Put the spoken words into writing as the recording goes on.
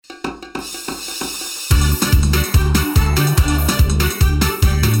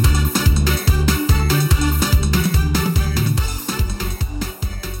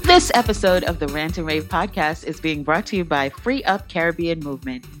This episode of the Rant and Rave podcast is being brought to you by Free Up Caribbean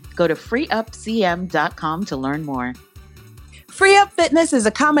Movement. Go to freeupcm.com to learn more. Free Up Fitness is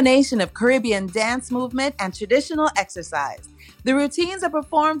a combination of Caribbean dance movement and traditional exercise. The routines are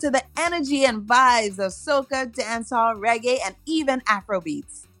performed to the energy and vibes of soca, dancehall, reggae, and even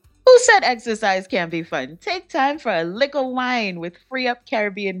Afrobeats. Who said exercise can't be fun? Take time for a lick of wine with Free Up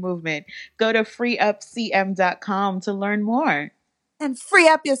Caribbean Movement. Go to freeupcm.com to learn more. And free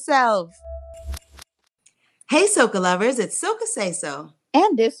up yourself. Hey, soca lovers, it's Soca Say So.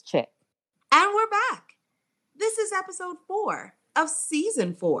 And this chick. And we're back. This is episode 4 of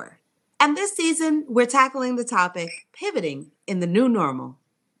season 4. And this season, we're tackling the topic, pivoting in the new normal.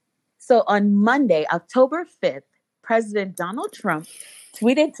 So on Monday, October 5th, President Donald Trump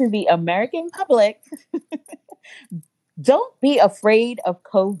tweeted to the American public, "Don't be afraid of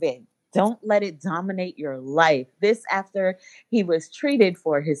COVID. Don't let it dominate your life." This after he was treated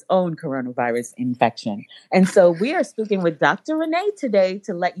for his own coronavirus infection. And so we are speaking with Dr. Renee today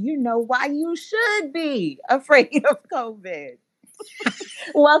to let you know why you should be afraid of COVID.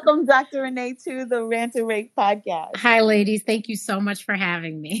 Welcome, Dr. Renee, to the Rant and Rave podcast. Hi, ladies. Thank you so much for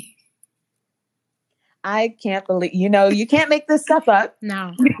having me. I can't believe, you can't make this stuff up.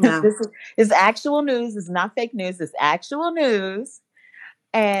 No. This is actual news. It's not fake news. It's actual news.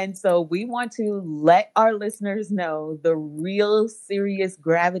 And so we want to let our listeners know the real serious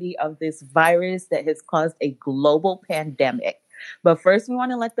gravity of this virus that has caused a global pandemic. But first, we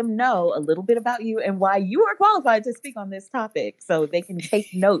want to let them know a little bit about you and why you are qualified to speak on this topic so they can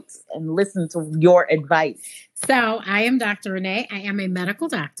take notes and listen to your advice. So I am Dr. Renee. I am a medical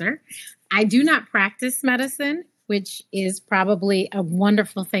doctor. I do not practice medicine, which is probably a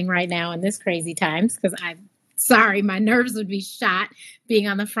wonderful thing right now in this crazy times because sorry, my nerves would be shot being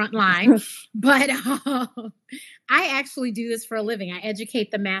on the front line. But I actually do this for a living. I educate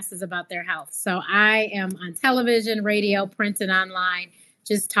the masses about their health. So I am on television, radio, print, and online,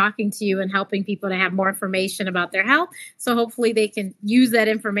 just talking to you and helping people to have more information about their health. So hopefully they can use that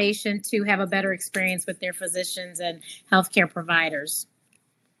information to have a better experience with their physicians and healthcare providers.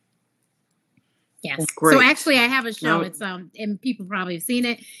 Yes. So actually I have a show. It's and people probably have seen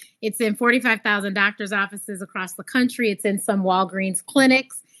it. It's in 45,000 doctors' offices across the country. It's in some Walgreens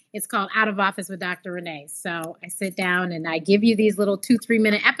clinics. It's called Out of Office with Dr. Renee. So I sit down and I give you these little 2-3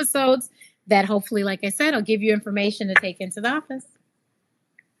 minute episodes that hopefully, like I said, I'll give you information to take into the office.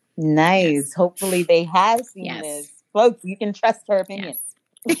 Nice. Yes. Hopefully they have seen this. Folks, you can trust her opinion.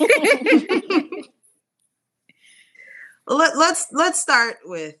 Yes. Let's start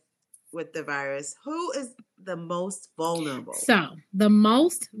with the virus. Who is the most vulnerable? So the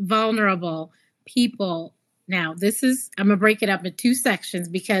most vulnerable people, now I'm going to break it up into 2 sections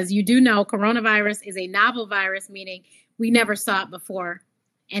because you do know coronavirus is a novel virus, meaning we never saw it before.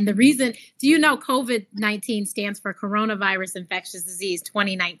 And the reason, do you know COVID-19 stands for Coronavirus Infectious Disease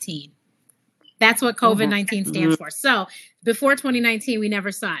 2019? That's what COVID-19 stands for. So before 2019, we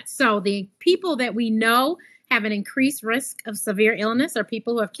never saw it. So the people that we know have an increased risk of severe illness are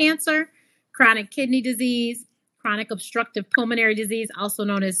people who have cancer, chronic kidney disease, chronic obstructive pulmonary disease, also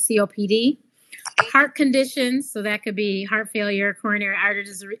known as COPD, heart conditions, so that could be heart failure, coronary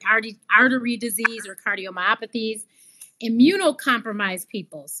artery disease, or cardiomyopathies, immunocompromised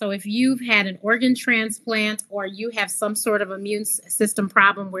people. So if you've had an organ transplant or you have some sort of immune system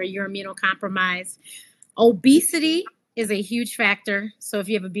problem where you're immunocompromised, obesity is a huge factor. So if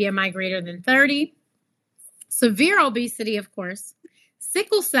you have a BMI greater than 30, severe obesity, of course,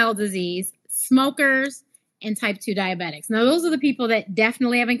 sickle cell disease, smokers, and type 2 diabetics. Now, those are the people that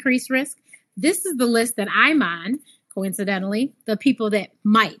definitely have increased risk. This is the list that I'm on, coincidentally, the people that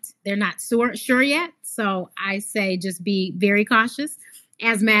might. They're not sure yet, so I say just be very cautious.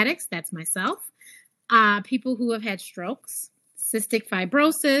 Asthmatics, that's myself. People who have had strokes, cystic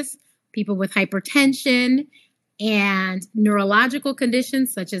fibrosis, people with hypertension, and neurological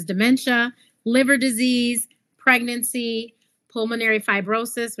conditions such as dementia, liver disease, pregnancy, pulmonary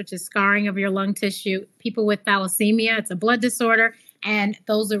fibrosis, which is scarring of your lung tissue, people with thalassemia, it's a blood disorder, and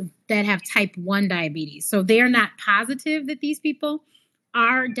those that have type 1 diabetes. So they're not positive that these people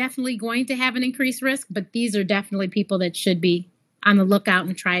are definitely going to have an increased risk, but these are definitely people that should be on the lookout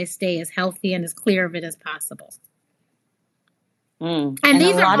and try to stay as healthy and as clear of it as possible. And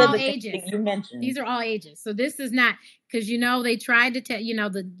these are all ages. You mentioned. These are all ages. So this is not, because, they tried to tell,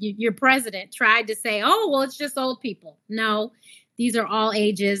 your president tried to say, oh, well, it's just old people. No, these are all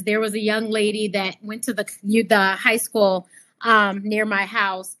ages. There was a young lady that went to the high school near my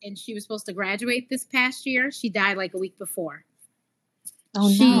house, and she was supposed to graduate this past year. She died like a week before. Oh,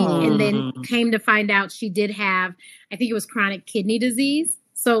 no. And then came to find out she did have, I think it was chronic kidney disease.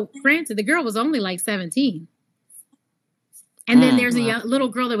 So granted, the girl was only like 17. And then there's a little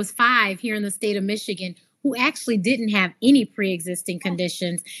girl that was 5 here in the state of Michigan who actually didn't have any pre-existing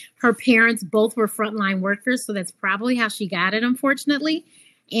conditions. Her parents both were frontline workers, so that's probably how she got it, unfortunately.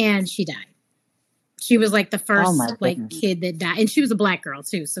 And she died. She was like the first kid that died. And she was a Black girl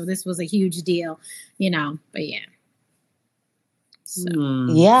too, so this was a huge deal, but yeah. So.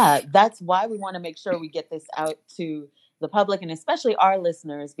 Yeah, that's why we want to make sure we get this out to the public and especially our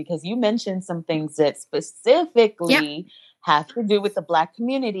listeners, because you mentioned some things that specifically have to do with the Black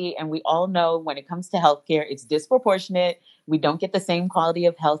community. And we all know when it comes to healthcare, it's disproportionate. We don't get the same quality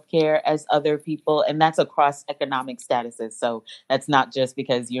of healthcare as other people. And that's across economic statuses. So that's not just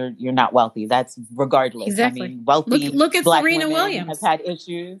because you're not wealthy. That's regardless. Exactly. I mean, wealthy look at Black Serena women Williams have had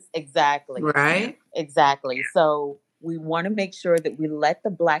issues. Exactly. Right. Exactly. So we want to make sure that we let the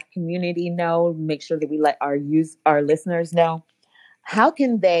Black community know, make sure that we let our listeners know, how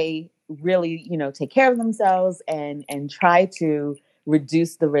can they really, take care of themselves and try to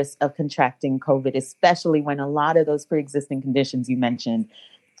reduce the risk of contracting COVID, especially when a lot of those pre-existing conditions you mentioned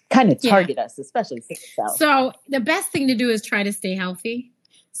kind of target us, especially sickle cell. So the best thing to do is try to stay healthy.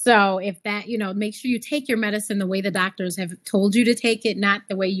 So if that, make sure you take your medicine the way the doctors have told you to take it, not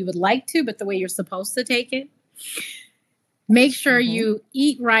the way you would like to, but the way you're supposed to take it. Make sure you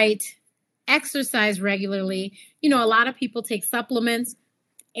eat right, exercise regularly. A lot of people take supplements,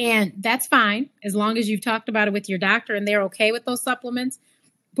 and that's fine as long as you've talked about it with your doctor and they're okay with those supplements.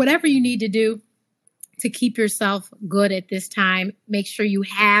 Whatever you need to do to keep yourself good at this time, make sure you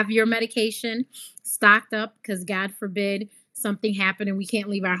have your medication stocked up, because God forbid something happened and we can't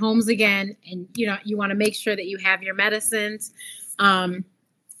leave our homes again. And, you want to make sure that you have your medicines.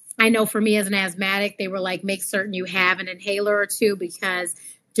 I know for me as an asthmatic, they were like, make certain you have an inhaler or two, because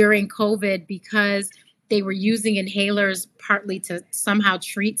during COVID, because they were using inhalers partly to somehow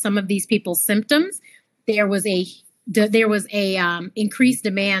treat some of these people's symptoms, there was a increased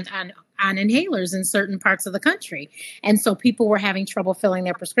demand on inhalers in certain parts of the country. And so people were having trouble filling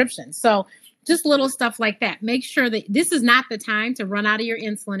their prescriptions. So just little stuff like that. Make sure that this is not the time to run out of your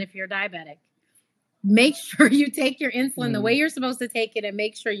insulin if you're diabetic. Make sure you take your insulin the way you're supposed to take it, and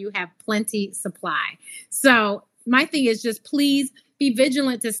make sure you have plenty supply. So my thing is just please be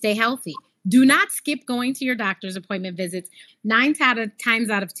vigilant to stay healthy. Do not skip going to your doctor's appointment visits. 9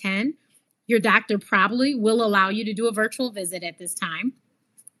 times out of 10, your doctor probably will allow you to do a virtual visit at this time.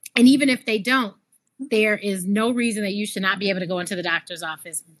 And even if they don't, there is no reason that you should not be able to go into the doctor's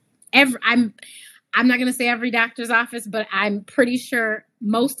office. I'm not going to say every doctor's office, but I'm pretty sure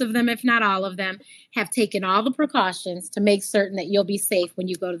most of them, if not all of them, have taken all the precautions to make certain that you'll be safe when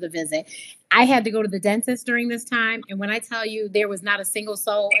you go to the visit. I had to go to the dentist during this time, and when I tell you there was not a single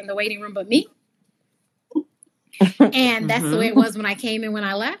soul in the waiting room but me, and that's the way it was when I came and when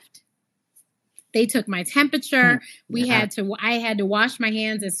I left. They took my temperature. I had to wash my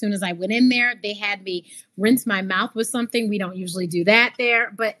hands as soon as I went in there. They had me rinse my mouth with something. We don't usually do that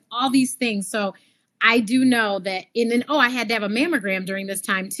there, but all these things. So I do know that, I had to have a mammogram during this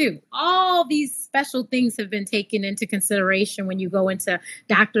time too. All these special things have been taken into consideration when you go into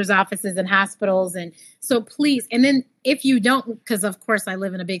doctor's offices and hospitals. And so please, and then if you don't, because of course I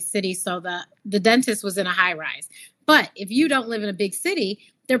live in a big city, so the dentist was in a high rise. But if you don't live in a big city,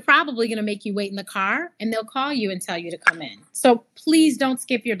 they're probably going to make you wait in the car, and they'll call you and tell you to come in. So please don't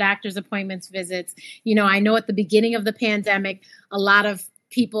skip your doctor's appointments, visits. I know at the beginning of the pandemic, a lot of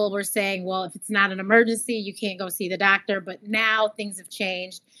people were saying, well, if it's not an emergency, you can't go see the doctor. But now things have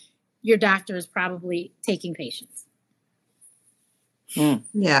changed. Your doctor is probably taking patients.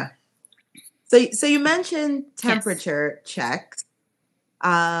 Yeah. So you mentioned temperature checks.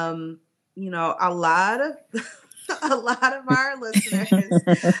 A lot of our listeners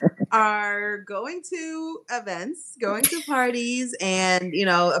are going to events, going to parties, and,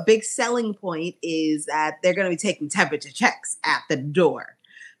 a big selling point is that they're going to be taking temperature checks at the door.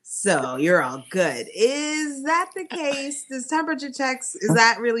 So you're all good. Is that the case? Does temperature checks, is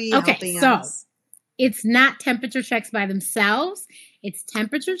that really helping us? So it's not temperature checks by themselves. It's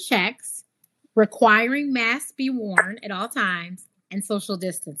temperature checks requiring masks be worn at all times and social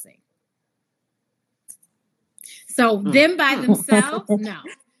distancing. So them by themselves, no.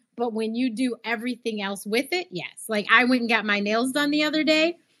 But when you do everything else with it, yes. Like I went and got my nails done the other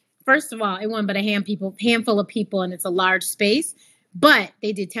day. First of all, it wasn't but a handful of people, and it's a large space. But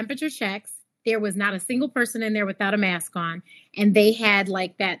they did temperature checks. There was not a single person in there without a mask on. And they had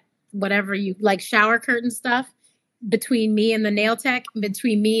like that, whatever you like, shower curtain stuff between me and the nail tech,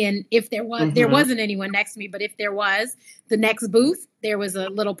 between me and if there was, there wasn't anyone next to me, but if there was, the next booth, there was a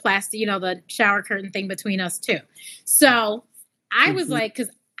little plastic, the shower curtain thing between us too. So I was like,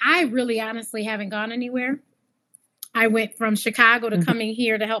 because I really honestly haven't gone anywhere. I went from Chicago to coming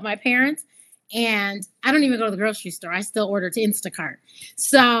here to help my parents. And I don't even go to the grocery store. I still order to Instacart.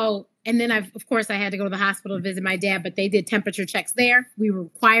 So, and then of course, I had to go to the hospital to visit my dad, but they did temperature checks there. We were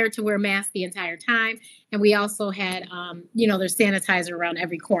required to wear masks the entire time. And we also had, there's sanitizer around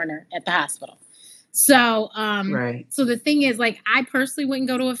every corner at the hospital. So, So the thing is, like, I personally wouldn't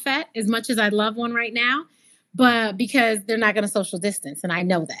go to a FET as much as I'd love one right now, but because they're not going to social distance, and I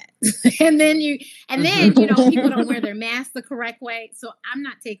know that. and then people don't wear their masks the correct way. So I'm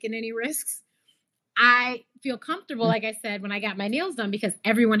not taking any risks. I feel comfortable, like I said, when I got my nails done, because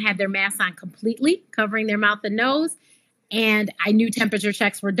everyone had their masks on completely, covering their mouth and nose. And I knew temperature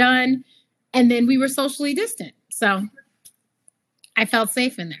checks were done. And then we were socially distant. So I felt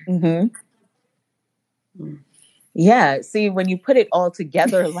safe in there. Mm-hmm. Yeah. See, when you put it all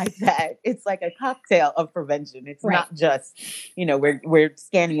together like that, it's like a cocktail of prevention. It's not just, we're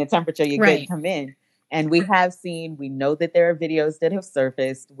scanning your temperature, you're good, come in. And we know that there are videos that have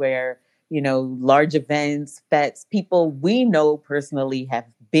surfaced where, large events, FETs, people we know personally have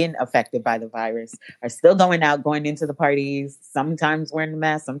been affected by the virus are still going out, going into the parties, sometimes wearing the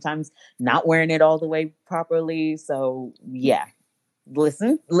mask, sometimes not wearing it all the way properly. So, yeah.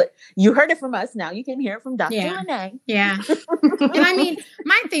 Listen, you heard it from us. Now you can hear it from Dr. Renee. Yeah. And I mean,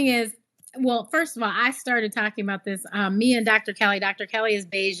 my thing is, well, first of all, I started talking about this. Me and Dr. Kelly is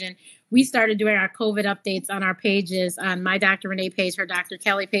Bayesian. We started doing our COVID updates on our pages, on my Dr. Renee page, her Dr.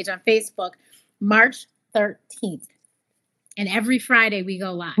 Kelly page on Facebook, March 13th. And every Friday we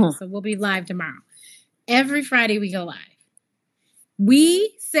go live. So we'll be live tomorrow. Every Friday we go live.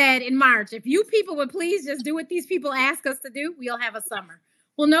 We said in March, if you people would please just do what these people ask us to do, we'll have a summer.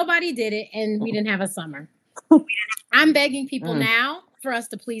 Well, nobody did it, and we didn't have a summer. I'm begging people now for us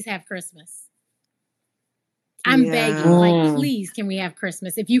to please have Christmas. I'm begging, like, please, can we have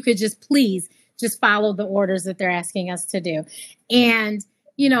Christmas? If you could just please just follow the orders that they're asking us to do. And,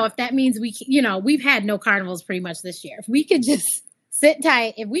 if that means we've had no carnivals pretty much this year. If we could just sit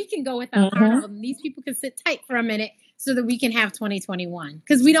tight, if we can go without carnival, and these people can sit tight for a minute so that we can have 2021.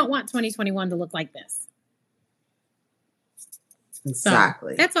 Because we don't want 2021 to look like this.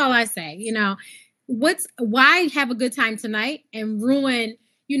 Exactly. So that's all I say. Why have a good time tonight and ruin,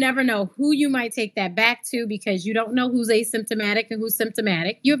 you never know who you might take that back to, because you don't know who's asymptomatic and who's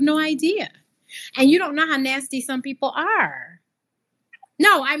symptomatic. You have no idea. And you don't know how nasty some people are.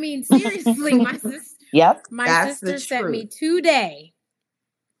 No, I mean, seriously, my sister sent me today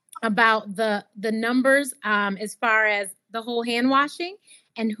about the numbers as far as the whole hand washing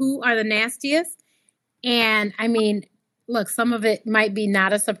and who are the nastiest. And I mean, look, some of it might be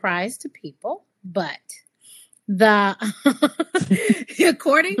not a surprise to people, but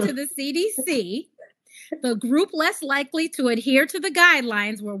according to the CDC, the group less likely to adhere to the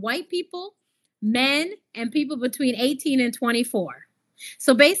guidelines were white people, men, and people between 18 and 24.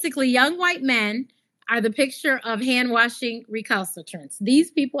 So basically, young white men are the picture of hand washing recalcitrants. These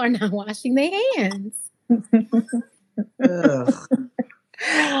people are not washing their hands. Good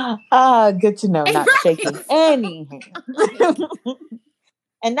to know. Not shaking any hand.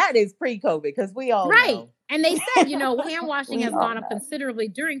 And that is pre-COVID, because we all know. And they said, hand washing has gone up considerably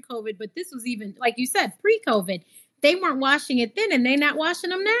during COVID, but this was even, like you said, pre-COVID. They weren't washing it then, and they're not washing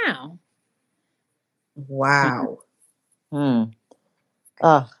them now. Wow. Thanks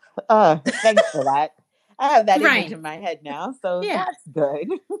for that. I have that image in my head now, so that's good.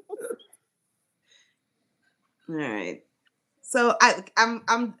 All right. So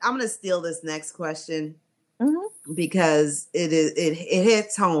I'm gonna steal this next question because it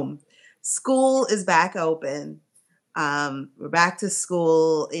hits home. School is back open. We're back to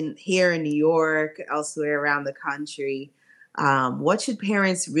school here in New York, elsewhere around the country. What should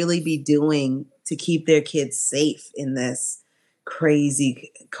parents really be doing to keep their kids safe in this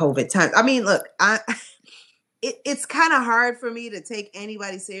crazy COVID time? I mean, look, it's kind of hard for me to take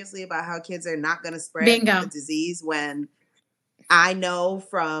anybody seriously about how kids are not going to spread the disease when I know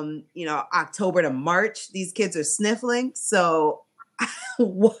from, October to March, these kids are sniffling. So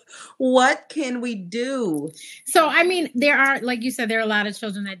what can we do? So, I mean, there are, like you said, there are a lot of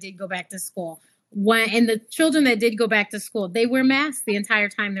children that did go back to school. And the children that did go back to school, they wear masks the entire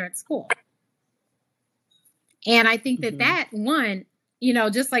time they're at school. And I think that one,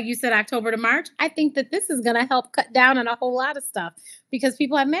 just like you said, October to March, I think that this is going to help cut down on a whole lot of stuff because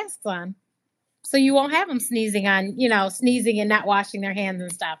people have masks on. So you won't have them sneezing and not washing their hands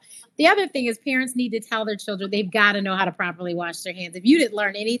and stuff. The other thing is parents need to tell their children they've got to know how to properly wash their hands. If you didn't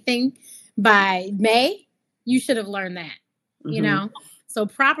learn anything by May, you should have learned that, So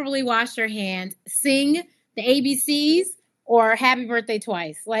properly wash your hands, sing the ABCs, or happy birthday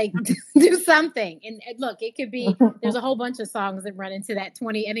twice. Like, do something. And look, it could be, there's a whole bunch of songs that run into that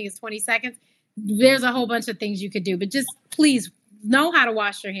 20, I think it's 20 seconds. There's a whole bunch of things you could do, but just please know how to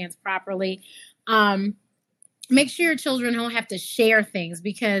wash your hands properly. Make sure your children don't have to share things,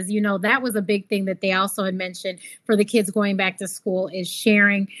 because, you know, that was a big thing that they also had mentioned for the kids going back to school, is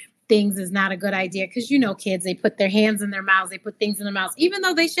sharing things is not a good idea. Because, you know, kids, they put their hands in their mouths, they put things in their mouths, even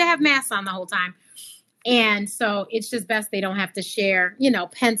though they should have masks on the whole time. And so it's just best they don't have to share, you know,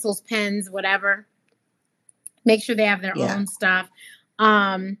 pencils, pens, whatever. Make sure they have their own stuff.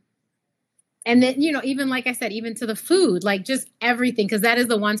 And then, you know, even like I said, even to the food, like just everything, because that is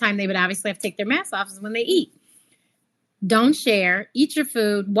the one time they would obviously have to take their masks off, is when they eat. Don't share. Eat your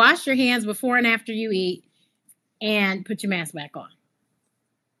food. Wash your hands before and after you eat, and put your mask back on.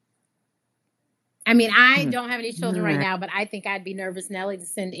 I mean, I don't have any children right now, but I think I'd be nervous, Nelly, to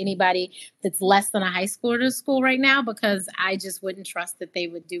send anybody that's less than a high schooler to school right now, because I just wouldn't trust that they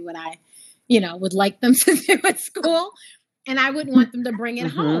would do what I, you know, would like them to do at school. And I wouldn't want them to bring it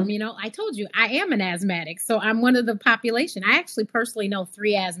home. You know, I told you, I am an asthmatic, so I'm one of the population. I actually personally know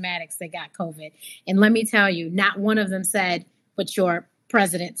 3 asthmatics that got COVID. And let me tell you, not one of them said what your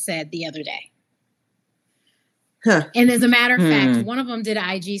president said the other day. And as a matter of fact, one of them did an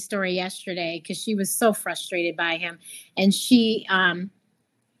IG story yesterday because she was so frustrated by him. And she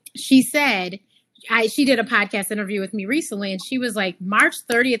said, she did a podcast interview with me recently, and she was like, March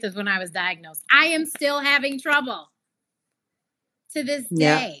 30th is when I was diagnosed. I am still having trouble to this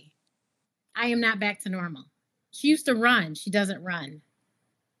day. I am not back to normal. She used to run. She doesn't run.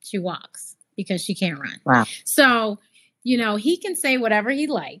 She walks because she can't run. Wow. So, you know, he can say whatever he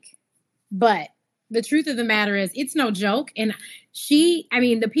like, but the truth of the matter is it's no joke. And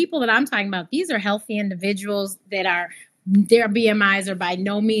the people that I'm talking about, these are healthy individuals that their BMIs are by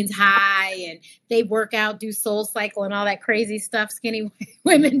no means high, and they work out, do Soul Cycle and all that crazy stuff skinny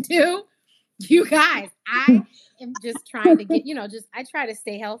women do. You guys, I am just trying to get, I try to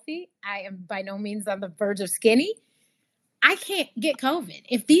stay healthy. I am by no means on the verge of skinny. I can't get COVID.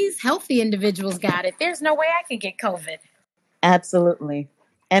 If these healthy individuals got it, there's no way I can get COVID. Absolutely.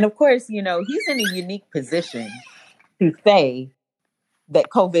 And of course, you know, he's in a unique position to say that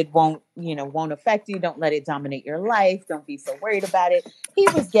COVID won't affect you. Don't let it dominate your life. Don't be so worried about it. He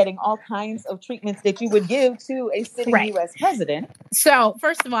was getting all kinds of treatments that you would give to a sitting U.S. president. So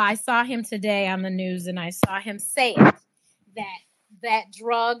first of all, I saw him today on the news, and I saw him say it, that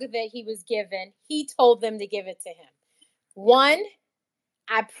drug that he was given, he told them to give it to him. One,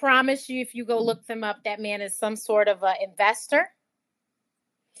 I promise you, if you go look them up, that man is some sort of an investor.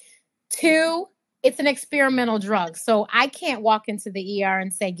 2, it's an experimental drug. So I can't walk into the ER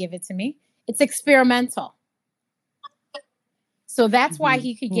and say, give it to me. It's experimental. So that's why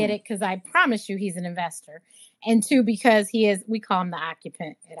he could get it, because I promise you he's an investor. And 2, because we call him the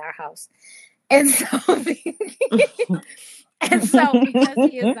occupant at our house. And so, because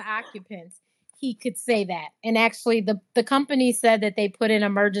he is the occupant, he could say that. And actually, the company said that they put in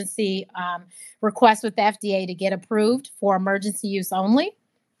emergency request with the FDA to get approved for emergency use only.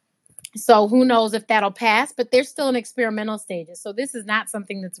 So who knows if that'll pass, but they're still in experimental stages. So this is not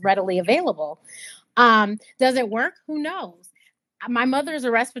something that's readily available. Does it work? Who knows? My mother is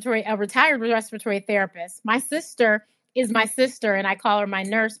a retired respiratory therapist. My sister is my sister, and I call her my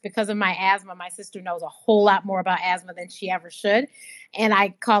nurse because of my asthma. My sister knows a whole lot more about asthma than she ever should. And I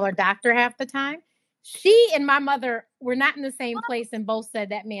call her doctor half the time. She and my mother were not in the same place, and both said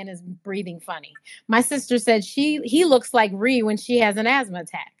that man is breathing funny. My sister said he looks like Ree when she has an asthma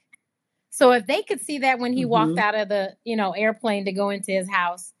attack. So if they could see that when he walked out of the, airplane to go into his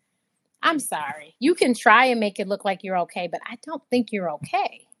house, I'm sorry. You can try and make it look like you're okay, but I don't think you're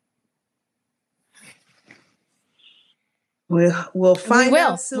okay. We'll find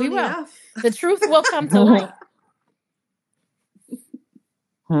out soon enough. The truth will come to light.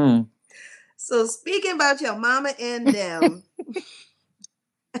 So speaking about your mama and them,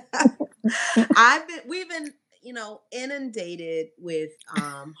 we've been inundated with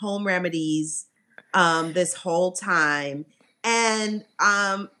home remedies this whole time. And,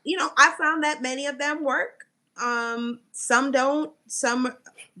 I found that many of them work. Some don't,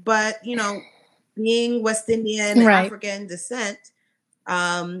 but, being West Indian and African descent,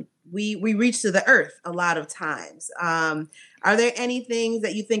 we reach to the earth a lot of times. Are there any things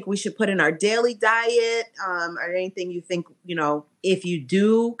that you think we should put in our daily diet? Are there anything you think, if you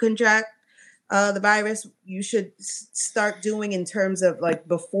do contract the virus, you should start doing in terms of like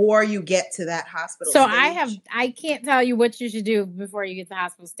before you get to that hospital stage? I can't tell you what you should do before you get to the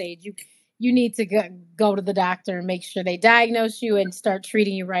hospital stage. You need to go to the doctor and make sure they diagnose you and start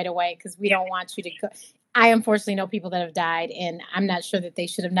treating you right away, because we don't want you to go. I unfortunately know people that have died, and I'm not sure that they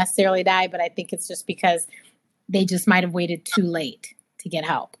should have necessarily died, but I think it's just because they just might have waited too late to get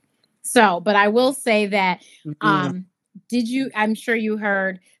help. So, but I will say that, I'm sure you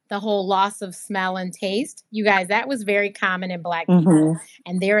heard the whole loss of smell and taste. You guys, that was very common in Black people.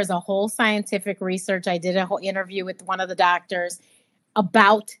 And there is a whole scientific research. I did a whole interview with one of the doctors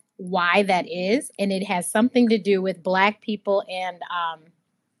about why that is. And it has something to do with Black people and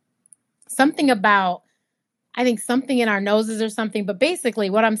something about, I think something in our noses or something. But basically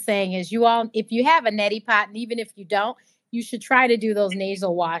what I'm saying is you all, if you have a neti pot, and even if you don't, you should try to do those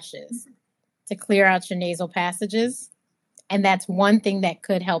nasal washes to clear out your nasal passages. And that's one thing that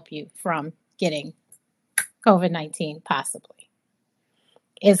could help you from getting COVID-19 possibly,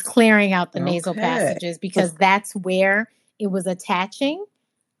 is clearing out the nasal passages, because that's where it was attaching.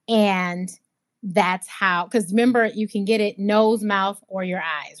 And that's how, because remember, you can get it nose, mouth, or your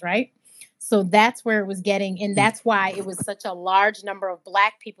eyes, right? So that's where it was getting, and that's why it was such a large number of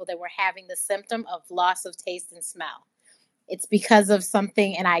Black people that were having the symptom of loss of taste and smell. It's because of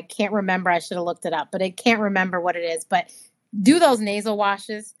something, and I can't remember, I should have looked it up, but I can't remember what it is. But do those nasal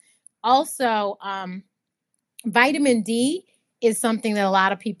washes. Also, vitamin D is something that a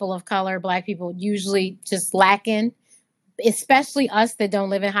lot of people of color, Black people, usually just lack in, especially us that don't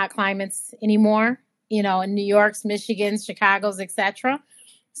live in hot climates anymore, in New York's, Michigan's, Chicago's, etc.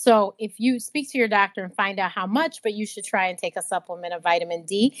 So if you speak to your doctor and find out how much, but you should try and take a supplement of vitamin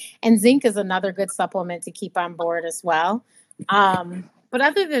D. And zinc is another good supplement to keep on board as well. But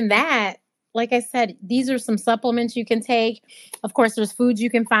other than that, like I said, these are some supplements you can take. Of course, there's foods you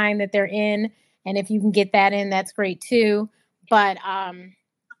can find that they're in. And if you can get that in, that's great too. But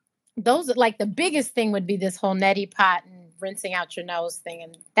those, like, the biggest thing would be this whole neti pot and rinsing out your nose thing.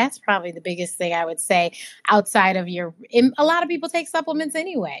 And that's probably the biggest thing I would say, outside of a lot of people take supplements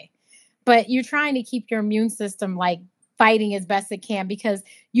anyway, but you're trying to keep your immune system like fighting as best it can, because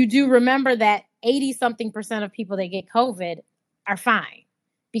you do remember that 80-something% of people that get COVID are fine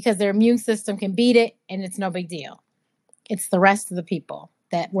because their immune system can beat it and it's no big deal. It's the rest of the people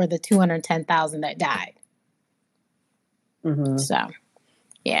that were the 210,000 that died. So,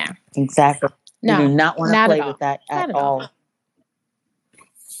 yeah. Exactly. No, you do not want to play with that at all.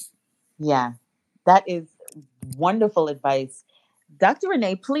 Yeah, that is wonderful advice. Dr.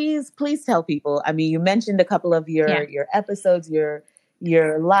 Renee, please tell people. I mean, you mentioned a couple of your episodes, your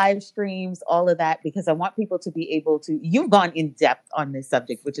live streams, all of that, because I want people to be able to, you've gone in depth on this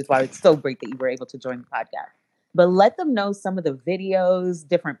subject, which is why it's so great that you were able to join the podcast. But let them know some of the videos,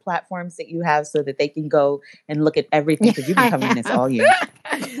 different platforms that you have, so that they can go and look at everything, because you've been covering this all year.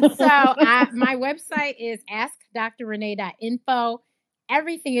 So my website is askdrrenee.info.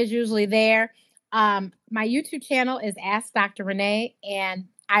 Everything is usually there. My YouTube channel is Ask Dr. Renee, and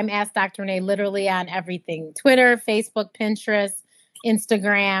I'm Ask Dr. Renee literally on everything: Twitter, Facebook, Pinterest,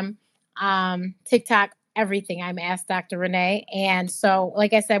 Instagram, TikTok, everything. I'm Ask Dr. Renee. And so,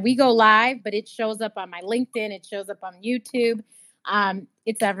 like I said, we go live, but it shows up on my LinkedIn. It shows up on YouTube.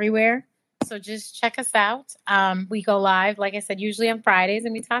 It's everywhere. So just check us out. We go live, like I said, usually on Fridays,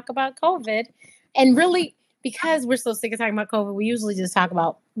 and we talk about COVID. And really, because we're so sick of talking about COVID, we usually just talk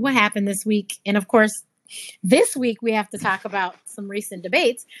about what happened this week. And of course, this week we have to talk about some recent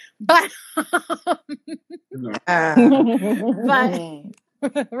debates. But right,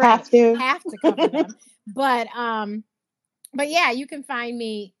 have to cover them. But yeah, you can find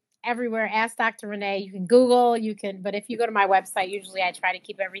me everywhere. Ask Dr. Renee. You can Google, but if you go to my website, usually I try to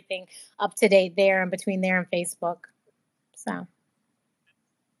keep everything up to date there and between there and Facebook. So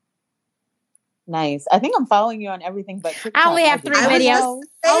nice. I think I'm following you on everything but TikTok. I only have 3 videos.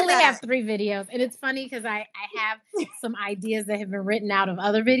 Have 3 videos. And it's funny because I have some ideas that have been written out of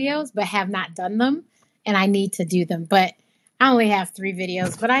other videos, but have not done them. And I need to do them. But I only have 3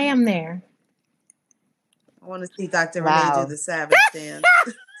 videos, but I am there. I want to see Dr. Renee do the Savage dance.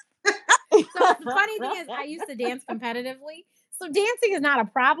 So the funny thing is, I used to dance competitively. So dancing is not a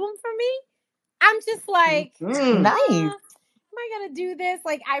problem for me. I'm just like, nice. Am I going to do this?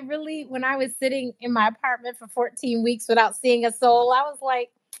 Like, I really, when I was sitting in my apartment for 14 weeks without seeing a soul, I was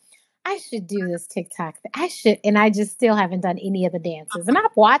like, I should do this TikTok. I should. And I just still haven't done any of the dances. And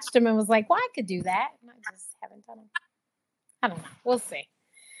I've watched them and was like, well, I could do that. And I just haven't done them. I don't know. We'll see.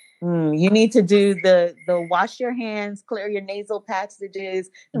 You need to do the wash your hands, clear your nasal passages,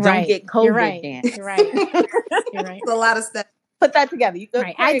 don't get COVID dance. You're right. It's a lot of stuff. Put that together.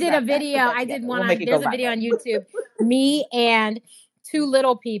 I did a video. I did one. There's a video on YouTube. Me and 2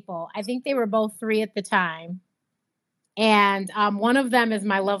 little people. I think they were both 3 at the time. And one of them is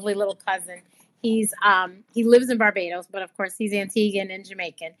my lovely little cousin. He lives in Barbados, but of course he's Antiguan and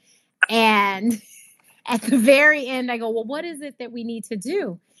Jamaican. And At the very end, I go, well, what is it that we need to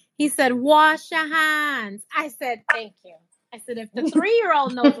do? He said, wash your hands. I said, thank you. I said, if the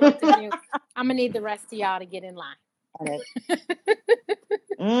 3-year-old knows what to do, I'm going to need the rest of y'all to get in line.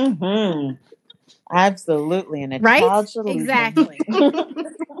 Mm-hmm. Absolutely. And a right? child should Exactly.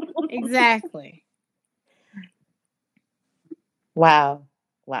 Exactly. Wow.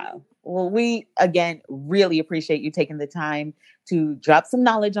 Wow. Well, we, again, really appreciate you taking the time to drop some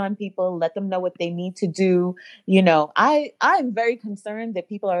knowledge on people, let them know what they need to do. You know, I'm very concerned that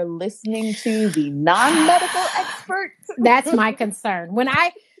people are listening to the non-medical experts. That's my concern. When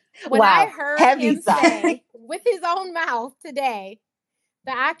I heard him say with his own mouth today,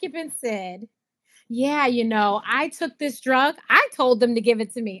 the occupant said, yeah, you know, I took this drug. I told them to give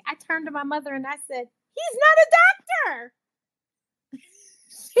it to me. I turned to my mother and I said, he's not a doctor.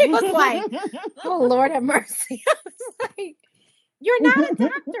 She was like, oh, Lord have mercy. I was like, you're not a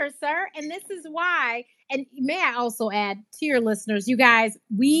doctor, sir. And this is why. And may I also add to your listeners, you guys,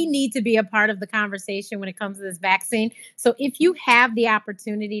 we need to be a part of the conversation when it comes to this vaccine. So if you have the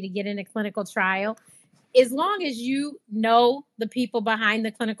opportunity to get in a clinical trial, as long as you know the people behind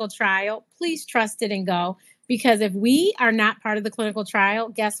the clinical trial, please trust it and go. Because if we are not part of the clinical trial,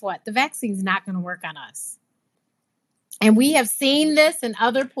 guess what? The vaccine's not going to work on us. And we have seen this in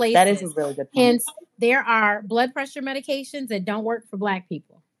other places. That is a really good point. Hence, there are blood pressure medications that don't work for Black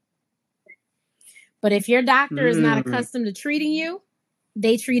people. But if your doctor is not accustomed to treating you,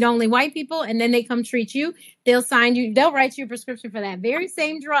 they treat only white people, and then they come treat you. They'll write you a prescription for that very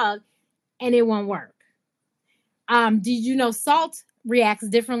same drug, and it won't work. Did you know salt reacts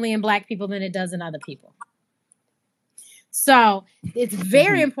differently in Black people than it does in other people? So it's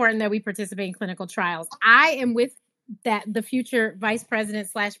very important that we participate in clinical trials. I am with the future Vice President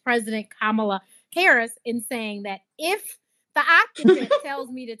 / President Kamala Harris in saying that if the occupant tells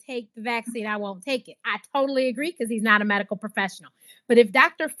me to take the vaccine, I won't take it. I totally agree because he's not a medical professional. But if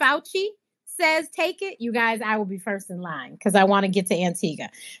Dr. Fauci says take it, you guys, I will be first in line because I want to get to Antigua.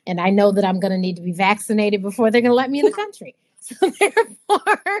 And I know that I'm going to need to be vaccinated before they're going to let me in the country. So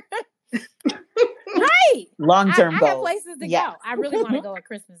therefore, right. Long-term goals. I have places to go. I really want to go at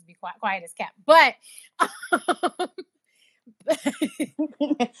Christmas, be quiet as kept. But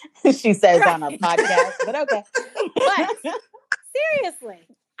she says on a podcast, but okay. But seriously,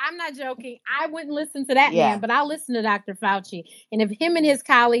 I'm not joking. I wouldn't listen to that man, but I'll listen to Dr. Fauci. And if him and his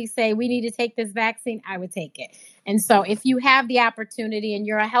colleagues say we need to take this vaccine, I would take it. And so if you have the opportunity and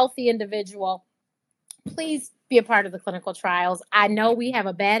you're a healthy individual, please be a part of the clinical trials. I know we have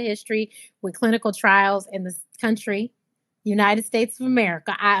a bad history with clinical trials in this country, United States of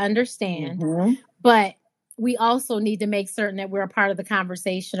America. I understand. But we also need to make certain that we're a part of the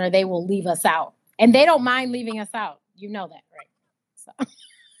conversation or they will leave us out. And they don't mind leaving us out. You know that, right? So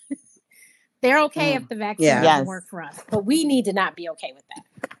they're okay if the vaccine doesn't work for us. But we need to not be okay with that.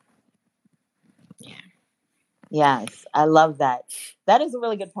 Yeah. Yes, I love that. That is a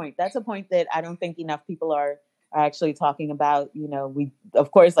really good point. That's a point that I don't think enough people are actually talking about. You know, we, of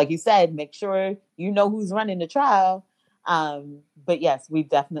course, like you said, make sure you know who's running the trial. But yes, we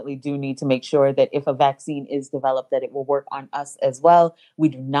definitely do need to make sure that if a vaccine is developed, that it will work on us as well. We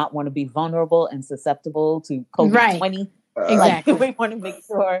do not want to be vulnerable and susceptible to COVID-20. Exactly. We want to make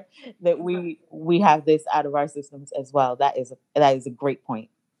sure that we have this out of our systems as well. That is a great point.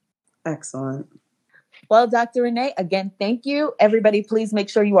 Excellent. Well, Dr. Renee, again, thank you. Everybody, please make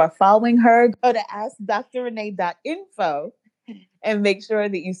sure you are following her. Go to askdrrenee.info and make sure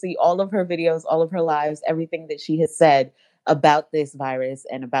that you see all of her videos, all of her lives, everything that she has said about this virus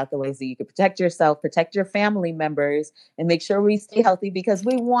and about the ways that you can protect yourself, protect your family members, and make sure we stay healthy because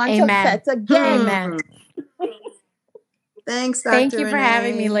we want to set again. Amen. Thanks, Dr. Thank you Renee. for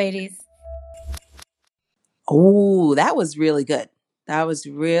having me, ladies. Oh, that was really good. That was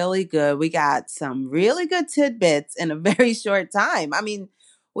really good. We got some really good tidbits in a very short time. I mean,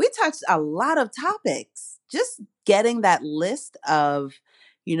 we touched a lot of topics. Just getting that list of,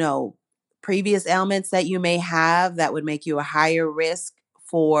 previous ailments that you may have that would make you a higher risk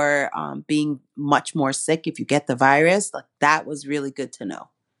for being much more sick if you get the virus. Like, that was really good to know.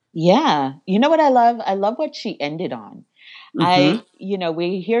 Yeah. You know what I love? I love what she ended on.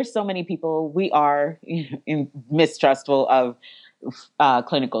 We hear so many people, we are mistrustful of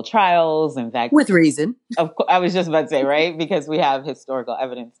clinical trials and vaccines. With reason. I was just about to say, right? Because we have historical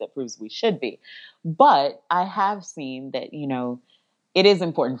evidence that proves we should be. But I have seen that, it is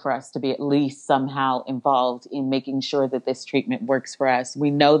important for us to be at least somehow involved in making sure that this treatment works for us.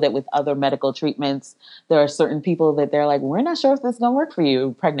 We know that with other medical treatments, there are certain people that they're like, we're not sure if this is going to work for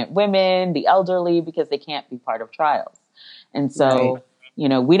you. Pregnant women, the elderly, because they can't be part of trials. And so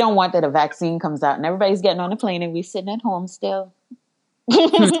We don't want that a vaccine comes out and everybody's getting on a plane and we're sitting at home still.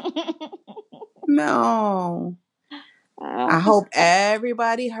 No. I hope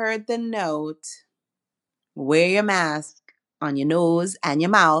everybody heard the note. Wear your mask on your nose and your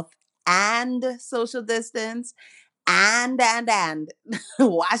mouth and social distance and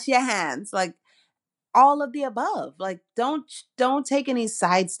wash your hands. Like all of the above. Like don't take any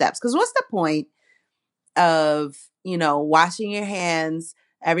side steps. Because what's the point of, washing your hands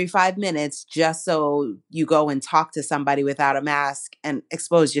every 5 minutes just so you go and talk to somebody without a mask and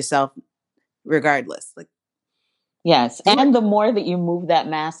expose yourself regardless? Like, yes. And the more that you move that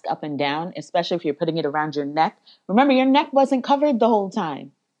mask up and down, especially if you're putting it around your neck, remember your neck wasn't covered the whole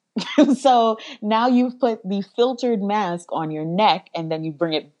time. So now you've put the filtered mask on your neck and then you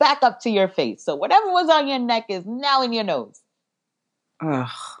bring it back up to your face. So whatever was on your neck is now in your nose. Ugh.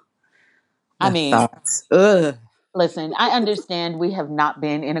 Listen, I understand we have not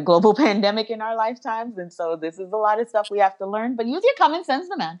been in a global pandemic in our lifetimes. And so this is a lot of stuff we have to learn, but use your common sense,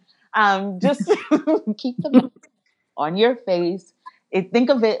 man. Just keep the mask on your face. Think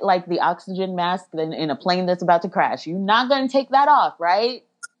of it like the oxygen mask in a plane that's about to crash. You're not going to take that off, right?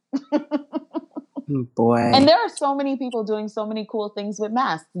 Boy. And there are so many people doing so many cool things with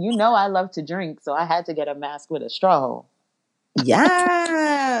masks. I love to drink, so I had to get a mask with a straw hole.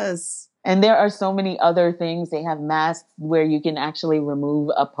 Yes. And there are so many other things. They have masks where you can actually remove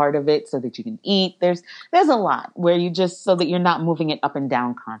a part of it so that you can eat. There's a lot where you just, so that you're not moving it up and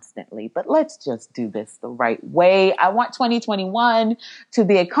down constantly. But let's just do this the right way. I want 2021 to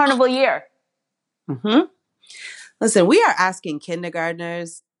be a carnival year. Mm-hmm. Listen, we are asking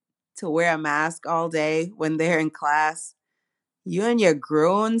kindergartners to wear a mask all day when they're in class. You and your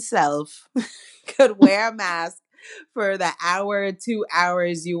grown self could wear a mask for the hour, 2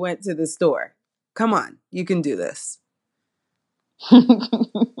 hours you went to the store. Come on, you can do this.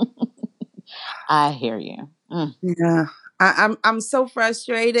 I hear you. Yeah, I'm so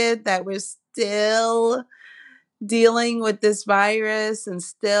frustrated that we're still dealing with this virus and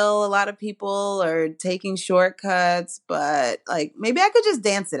still a lot of people are taking shortcuts. But like, maybe I could just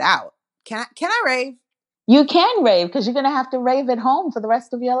dance it out. Can I rave? You can rave because you're going to have to rave at home for the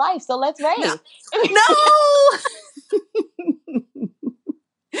rest of your life. So let's rave. No.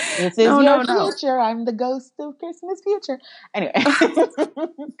 This is your future. I'm the ghost of Christmas future. Anyway,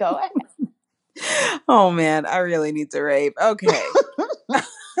 go ahead. Oh, man. I really need to rave. Okay.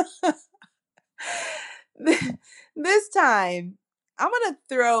 This time, I'm going to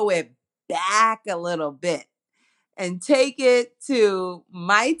throw it back a little bit and take it to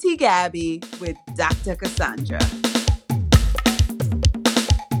Mighty Gabby with Dr. Cassandra.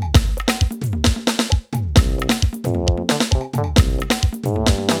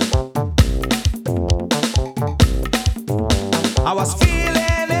 I was feeling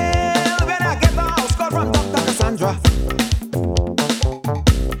ill when I get the house call from Dr. Cassandra.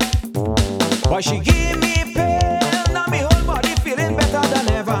 Boy, she gave me pill, now me whole body feeling better than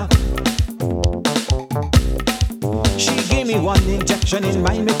ever. She gave me one injection in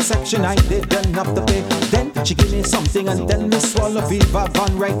my midsection, I didn't have to pay. Then she gave me something and tell me swallow fever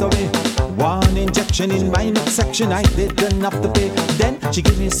van right away. One injection in my midsection, I didn't have to pay. Then she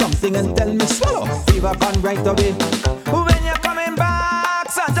gave me something and tell me swallow fever van right away. When you're coming back,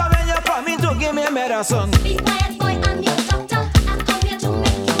 Santa, when you're coming to give me medicine. Be quiet, boy, I'm your doctor. I come here to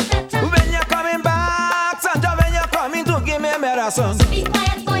make you better. When you're coming back, Santa, when you're coming to give me medicine. Be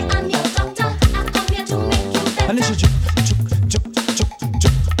quiet, boy, I'm your doctor. I come here to make you better. And then she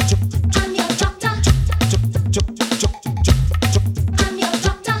I'm your doctor. I'm your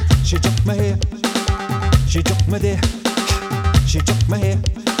doctor. She took my hair. She took my there. She took my hair.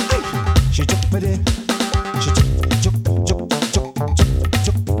 She took my there. She took.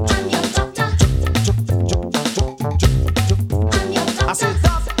 I'm your doctor. I'm your I said,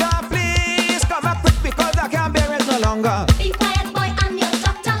 doctor. doctor, please come back quick because I can't bear it no longer. Be quiet, boy, I'm your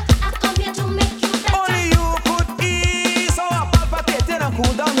doctor. I come here to make you better. Only you could ease our palpitating and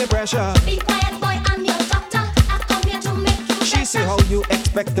cool down the pressure. Be quiet, boy, I'm your doctor. I come here to make you better. She say, how you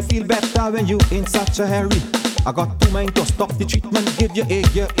expect to feel better when you in such a hurry? I got two mind to stop the treatment, give you a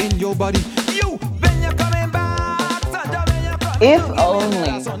year in your body. You, when you're coming back, Santa, when you're coming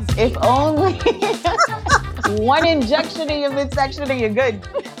If only one injection in your midsection and you're good.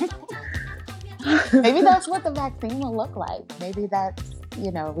 Maybe that's what the vaccine will look like. Maybe that's,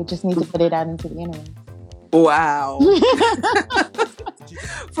 we just need to put it out into the internet. Wow.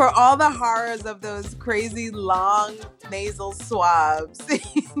 For all the horrors of those crazy long nasal swabs.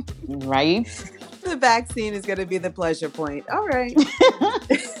 Right? The vaccine is going to be the pleasure point. All right.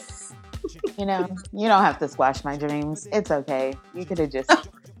 You know, you don't have to squash my dreams. It's okay. You could have just,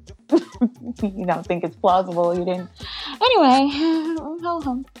 you don't think it's plausible. You didn't. Anyway,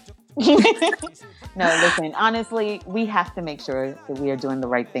 no, listen, honestly, we have to make sure that we are doing the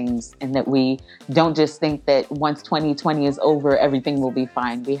right things and that we don't just think that once 2020 is over, everything will be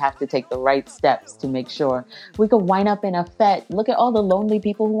fine. We have to take the right steps to make sure we could wind up in a fete. Look at all the lonely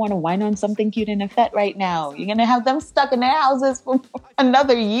people who want to wind on something cute in a fete right now. You're going to have them stuck in their houses for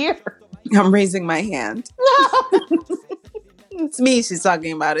another year. I'm raising my hand. It's me she's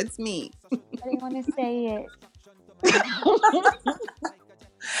talking about. It's me. I didn't want to say it.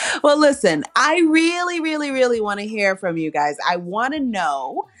 Well, listen, I really want to hear from you guys. I want to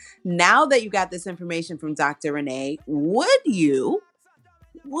know, now that you got this information from Dr. Renee, would you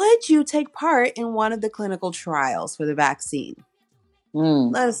take part in one of the clinical trials for the vaccine?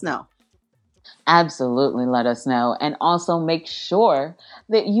 Let us know. Absolutely, let us know. And also make sure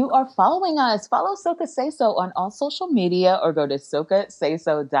that you are following us. Follow Soca Say So on all social media or go to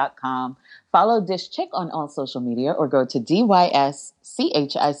socasayso.com. Follow Dish Chick on all social media or go to dyschik.com.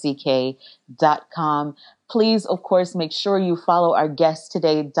 Please, of course, make sure you follow our guest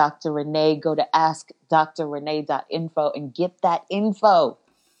today, Dr. Renee. Go to askdrrenee.info and get that info.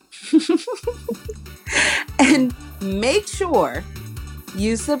 And make sure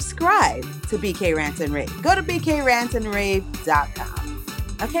you subscribe to BK Rant and Rave. Go to bkrantandrave.com.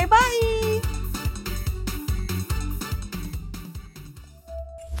 Okay, bye.